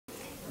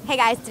Hey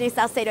guys, Denise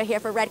Salcedo here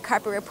for Red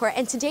Carpet Report,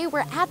 and today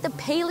we're at the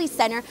Paley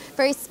Center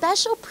for a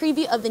special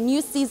preview of the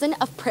new season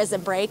of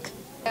Prison Break.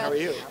 How are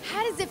you?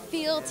 How does it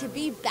feel to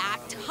be back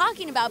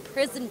talking about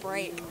Prison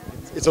Break?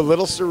 It's a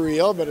little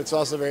surreal, but it's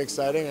also very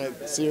exciting. I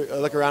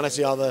look around, I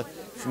see all the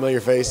familiar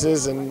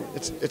faces, and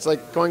it's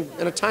like going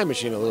in a time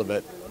machine a little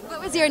bit. What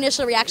was your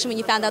initial reaction when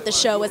you found out the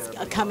show was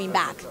coming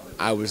back?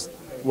 I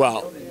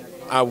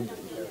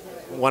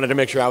wanted to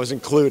make sure I was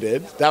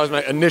included. That was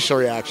my initial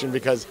reaction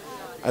because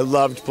I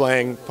loved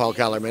playing Paul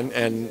Kellerman,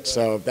 and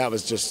so that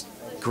was just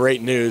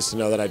great news to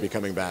know that I'd be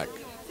coming back.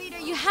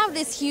 You have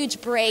this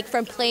huge break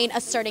from playing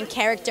a certain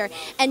character,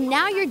 and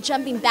now you're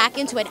jumping back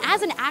into it.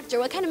 As an actor,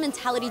 what kind of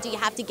mentality do you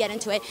have to get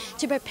into it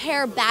to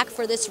prepare back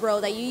for this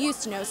role that you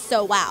used to know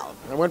so well?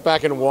 I went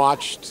back and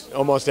watched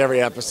almost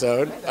every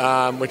episode,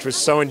 which was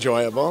so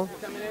enjoyable.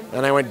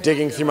 And I went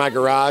digging through my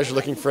garage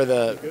looking for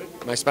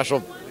my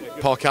special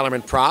Paul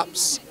Kellerman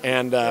props,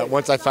 and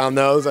once I found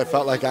those, I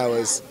felt like I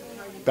was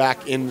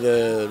back in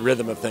the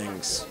rhythm of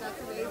things.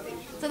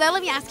 So then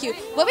let me ask you,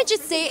 what would you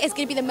say is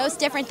going to be the most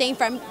different thing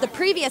from the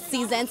previous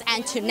seasons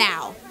and to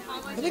now?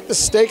 I think the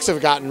stakes have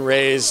gotten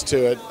raised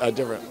to a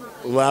different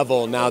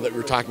level now that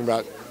we're talking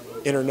about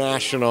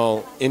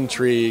international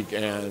intrigue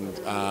and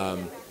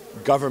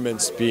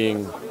governments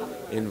being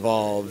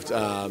involved.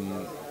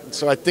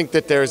 So I think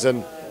that there's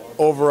an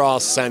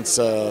overall sense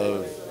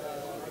of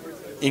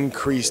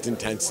increased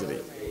intensity.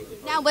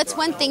 Now, what's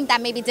one thing that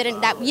maybe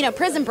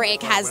Prison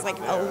Break has like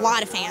a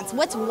lot of fans.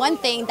 What's one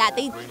thing that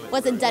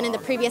wasn't done in the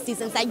previous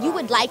seasons that you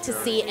would like to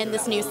see in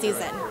this new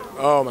season?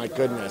 Oh my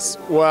goodness.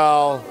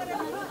 Well,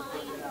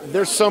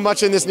 there's so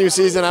much in this new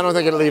season. I don't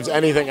think it leaves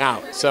anything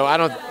out. So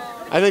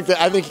I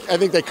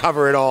think they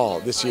cover it all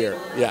this year.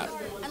 Yeah.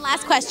 And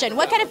last question,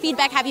 what kind of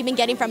feedback have you been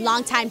getting from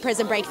longtime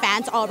Prison Break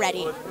fans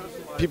already?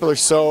 People are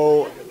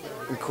so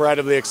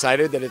incredibly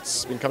excited that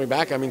it's been coming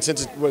back. I mean,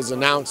 since it was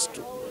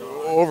announced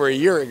over a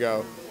year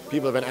ago,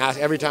 people have been asked,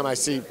 every time I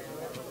see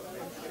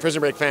Prison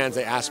Break fans,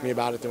 they ask me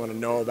about it, they want to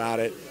know about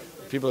it.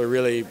 People are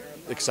really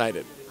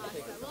excited.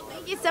 Well,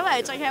 thank you so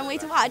much. I can't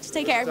wait to watch.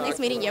 Take care. Nice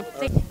meeting you.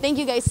 Thank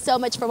you guys so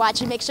much for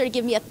watching. Make sure to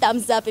give me a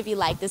thumbs up if you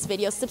like this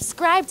video.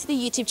 Subscribe to the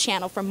YouTube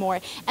channel for more.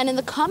 And in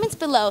the comments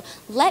below,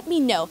 let me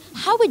know,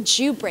 how would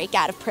you break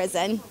out of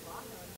prison?